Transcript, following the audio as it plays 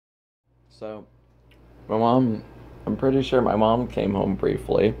So, my mom, I'm pretty sure my mom came home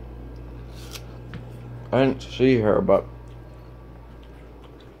briefly. I didn't see her, but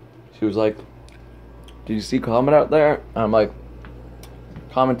she was like, "Did you see Comet out there?" I'm like,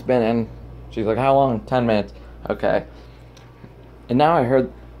 "Comet's been in." She's like, "How long?" 10 minutes. Okay. And then I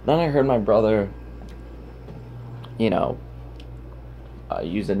heard my brother, using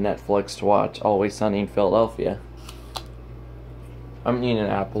Netflix to watch Always Sunny in Philadelphia. I'm eating an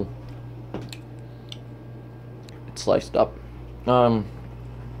apple. It's sliced up. Then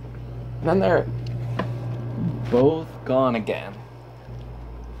they're both gone again.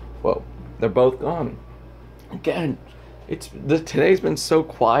 Whoa, they're both gone again. Today's been so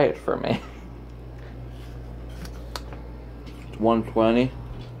quiet for me. It's 1:20.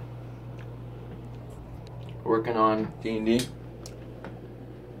 Working on D&D.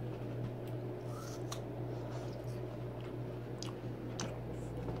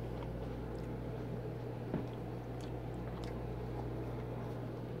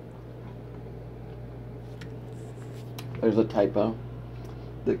 There's a typo.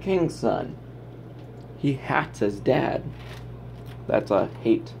 The king's son. He hats his dad. That's a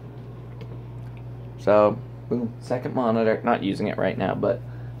hate. So, boom. Second monitor. Not using it right now, but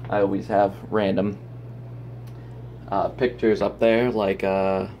I always have random pictures up there, like,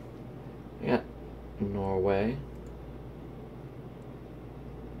 Norway.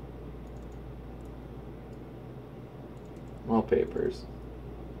 Wallpapers.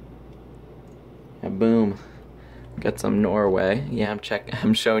 And boom. Get some Norway. Yeah,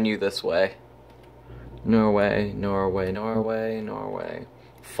 I'm showing you this way. Norway, Norway, Norway, Norway.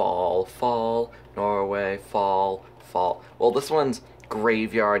 Fall, fall, Norway, fall, fall. Well, this one's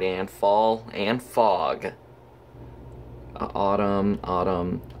graveyard and fall and fog. Autumn,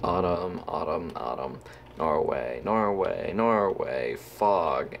 autumn, autumn, autumn, autumn. Norway, Norway, Norway,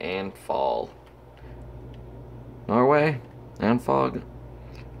 fog and fall. Norway and fog?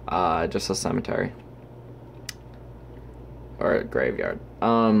 Just a cemetery. Or a graveyard.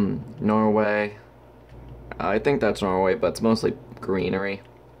 Norway. I think that's Norway, but it's mostly greenery.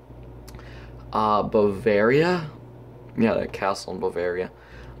 Bavaria? Yeah, that castle in Bavaria.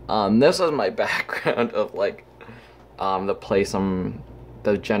 This is my background of,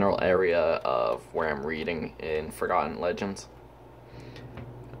 the general area of where I'm reading in Forgotten Legends.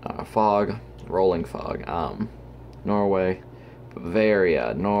 Fog, rolling fog. Norway,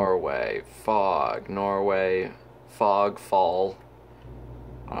 Bavaria, Norway, fog, Norway, fog, fall.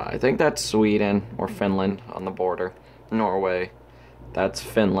 I think that's Sweden or Finland on the border. Norway, that's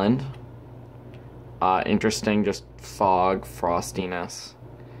Finland. Interesting, just fog, frostiness.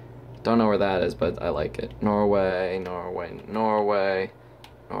 Don't know where that is, but I like it. Norway, Norway, Norway,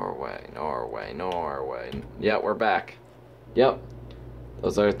 Norway, Norway, Norway. Yeah, we're back. Yep,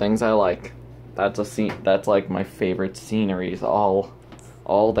 those are things I like. That's a scene. That's like my favorite sceneries. All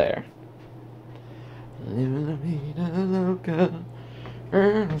there.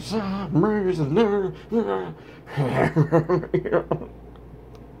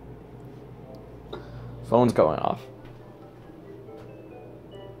 Phone's going off.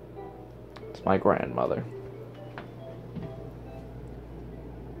 It's my grandmother.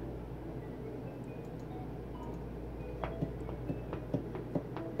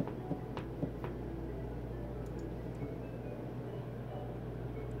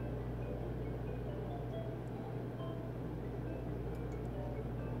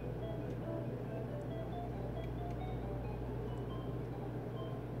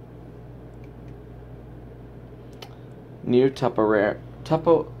 New Tupperware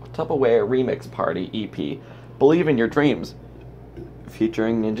Remix Party EP, Believe in Your Dreams,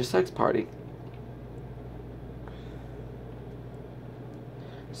 featuring Ninja Sex Party.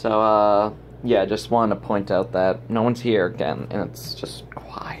 So, yeah, just wanted to point out that no one's here again, and it's just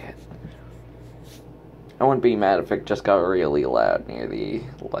quiet. I wouldn't be mad if it just got really loud near the,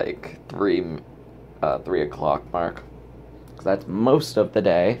 3 o'clock mark. Because that's most of the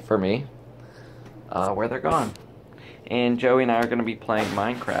day for me, where they're gone. And Joey and I are going to be playing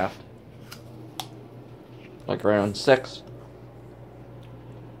Minecraft. Like around 6.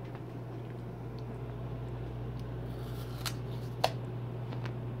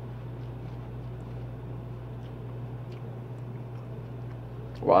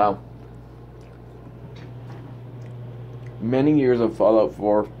 Wow. Many years of Fallout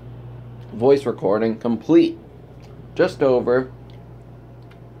 4 voice recording complete. Just over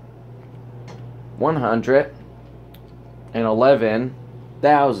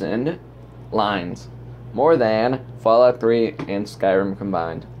 111,000 lines. More than Fallout 3 and Skyrim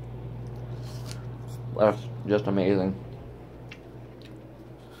combined. That's just amazing.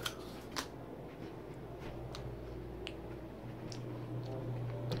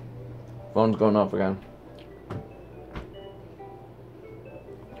 Phone's going off again.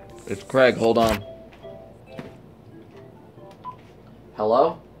 It's Craig, hold on.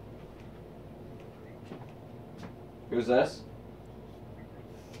 Hello? Who's this?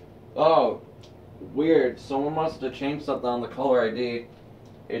 Oh, weird. Someone must have changed something on the caller ID.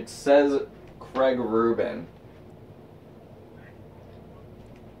 It says Craig Rubin.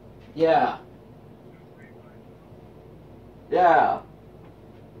 Yeah. Yeah.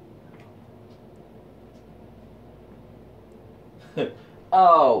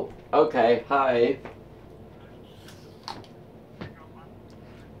 Oh, okay. Hi.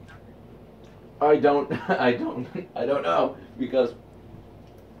 I don't know because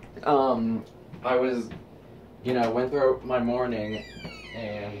I was, went through my morning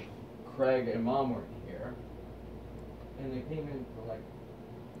and Craig and Mom weren't here and they came in for like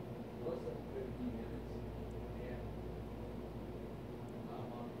less than 15 minutes and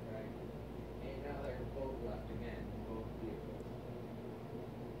Mom, Craig, and now they're both left again, both vehicles.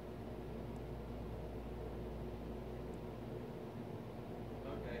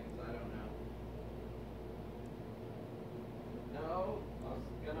 Okay, 'cause I don't know. No, I was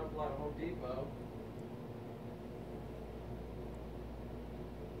gonna fly to Home Depot.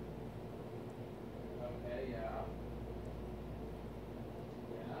 Okay, yeah.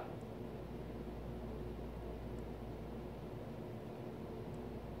 Yeah.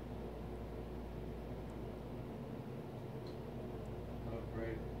 Oh,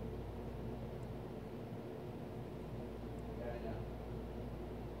 great. Yeah, I know.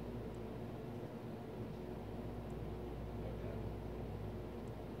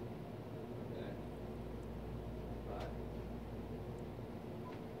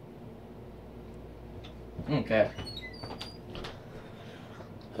 Okay. Okay.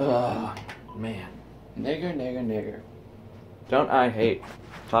 Oh, man. Nigger. Don't I hate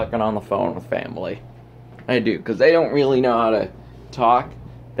talking on the phone with family? I do, because they don't really know how to talk.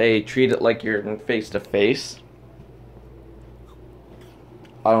 They treat it like you're face to face.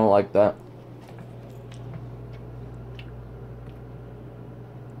 I don't like that.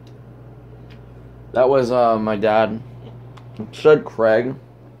 That was my dad. Said Craig,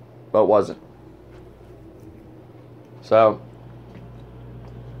 but wasn't. So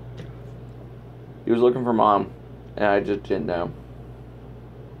he was looking for Mom, and I just didn't know.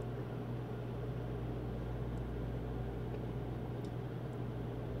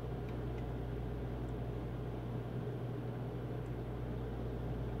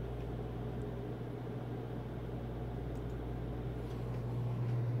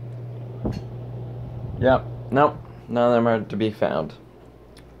 Yep. Nope. None of them are to be found.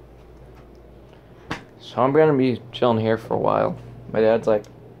 So I'm gonna be chilling here for a while. My dad's like,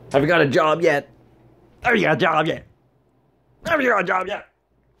 have you got a job yet? Have you got a job yet? Have you got a job yet?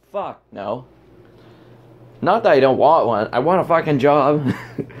 Fuck, no. Not that I don't want one. I want a fucking job.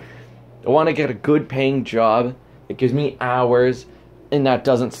 I want to get a good paying job. It gives me hours. And that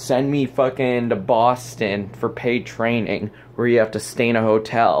doesn't send me fucking to Boston for paid training. Where you have to stay in a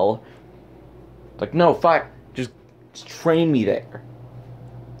hotel. Like, no, fuck. Just train me there.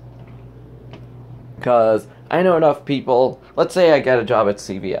 Because I know enough people. Let's say I get a job at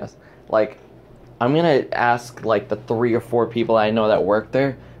CVS. Like, I'm going to ask, like, the 3 or 4 people I know that work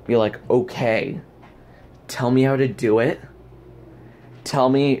there. Be like, okay, tell me how to do it. Tell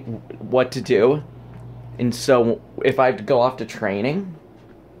me what to do. And so, if I have to go off to training,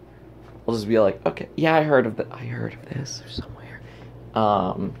 I'll just be like, okay, yeah, I heard of this somewhere.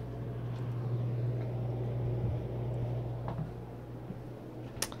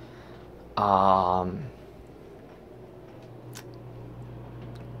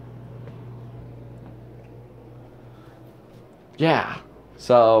 Yeah,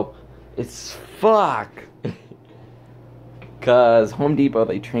 so it's fuck. Because Home Depot,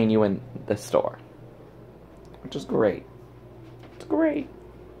 they train you in the store. Which is great. It's great.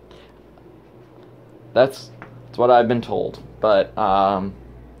 That's what I've been told. But,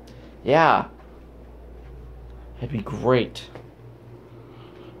 yeah. It'd be great.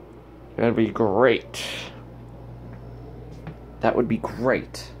 It'd be great. That would be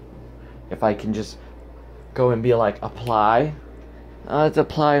great. If I can just go and be like, apply. Let's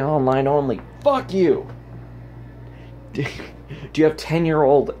apply online only. Fuck you! Do you have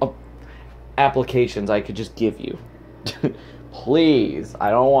 10-year-old applications I could just give you? Please. I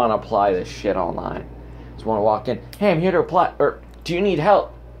don't want to apply this shit online. Just want to walk in. Hey, I'm here to apply. Or, do you need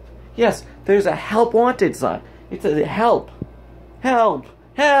help? Yes, there's a help wanted sign. It says help. Help.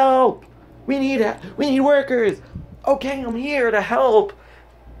 Help. We need workers. Okay, I'm here to help.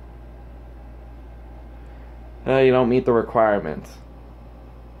 You don't meet the requirements.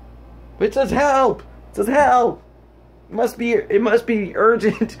 It says help! It says help! It must be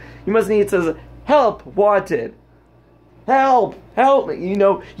urgent. You must need, it says help wanted. Help! Help! You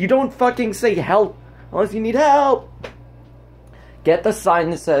know, you don't fucking say help unless you need help. Get the sign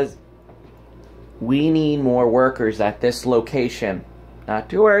that says, we need more workers at this location. Not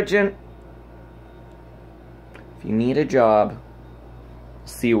too urgent. If you need a job,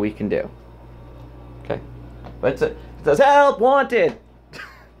 see what we can do. Okay? But it says help wanted!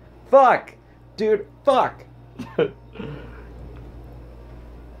 Fuck! Dude, fuck!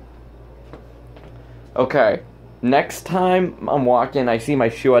 Okay, next time I'm walking, I see my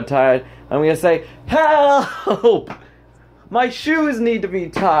shoe untied, I'm gonna say, help! My shoes need to be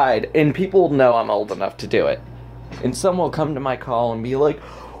tied! And people know I'm old enough to do it. And someone will come to my call and be like,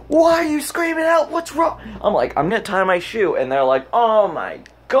 why are you screaming out? What's wrong? I'm like, I'm gonna tie my shoe. And they're like, oh my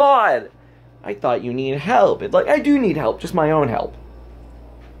god! I thought you needed help. It's like, I do need help, just my own help.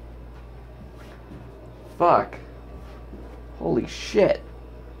 Fuck. Holy shit.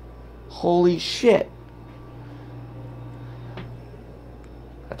 Holy shit.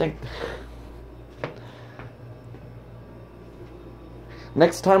 I think...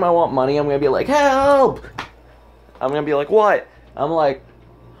 Next time I want money, I'm gonna be like, help! I'm gonna be like, what? I'm like,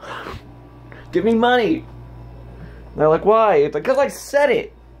 give me money. And they're like, why? It's like, because I said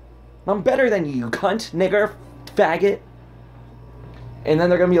it. I'm better than you, cunt, nigger, faggot. And then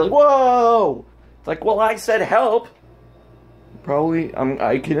they're gonna be like, whoa! It's like, well, I said help. Probably,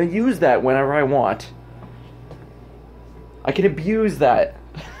 I can use that whenever I want. I can abuse that.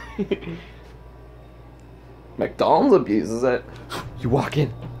 McDonald's abuses it. You walk in.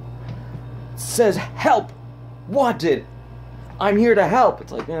 It says help wanted. I'm here to help.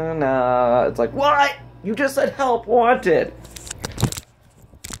 It's like, nah. It's like, what? You just said help wanted.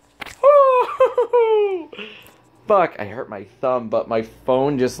 Fuck, I hurt my thumb, but my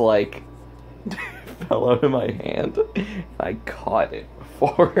phone just like fell out of my hand. I caught it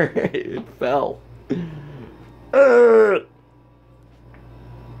before it fell.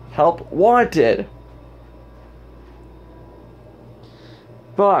 Help wanted.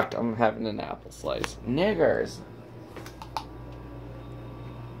 Fuck, I'm having an apple slice. Niggers.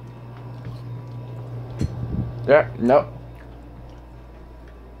 Yeah, nope.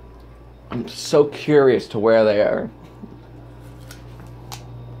 I'm so curious to where they are.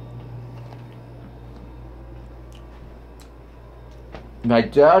 My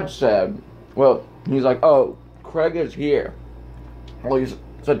dad said, well, he's like, oh, Craig is here. Well, he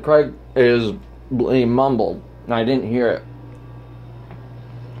said Craig is, he mumbled, and I didn't hear it.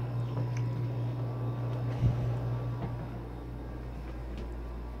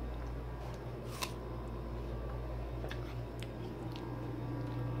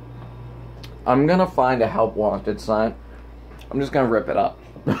 I'm gonna find a help wanted sign. I'm just gonna rip it up.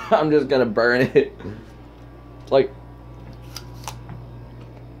 I'm just gonna burn it. Like,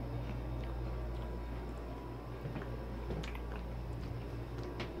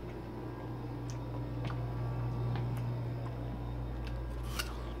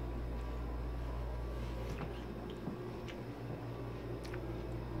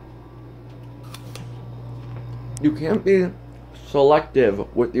 you can't be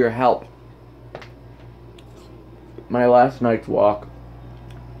selective with your help. My last night's walk,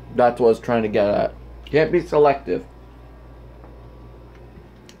 that's what I was trying to get at. Can't be selective.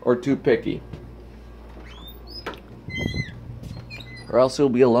 Or too picky. Or else you'll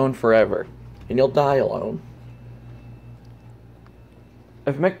be alone forever. And you'll die alone.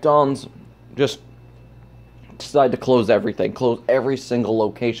 If McDonald's just decided to close everything, close every single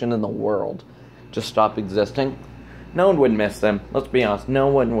location in the world, just stop existing, no one would miss them. Let's be honest, no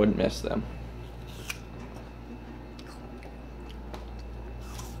one would miss them.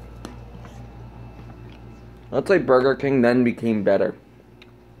 Let's say Burger King then became better.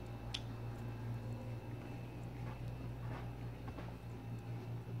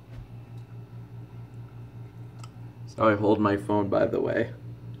 So I hold my phone, by the way.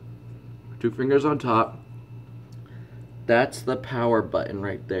 2 fingers on top. That's the power button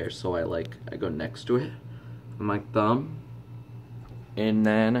right there. So I go next to it with my thumb. And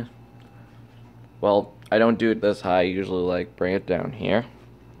then, well, I don't do it this high. I usually bring it down here.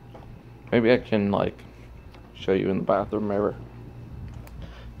 Maybe I can show you in the bathroom mirror.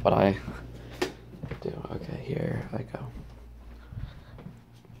 But I do. Okay, here I go.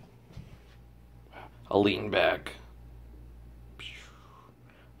 I'll lean back.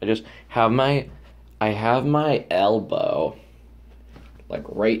 I just have my elbow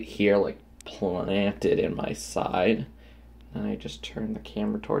right here, planted in my side. And I just turn the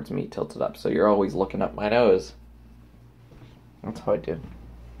camera towards me, tilt it up, so you're always looking up my nose. That's how I do.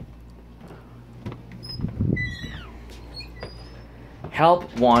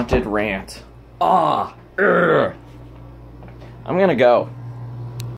 Help wanted rant. Ah, I'm gonna go.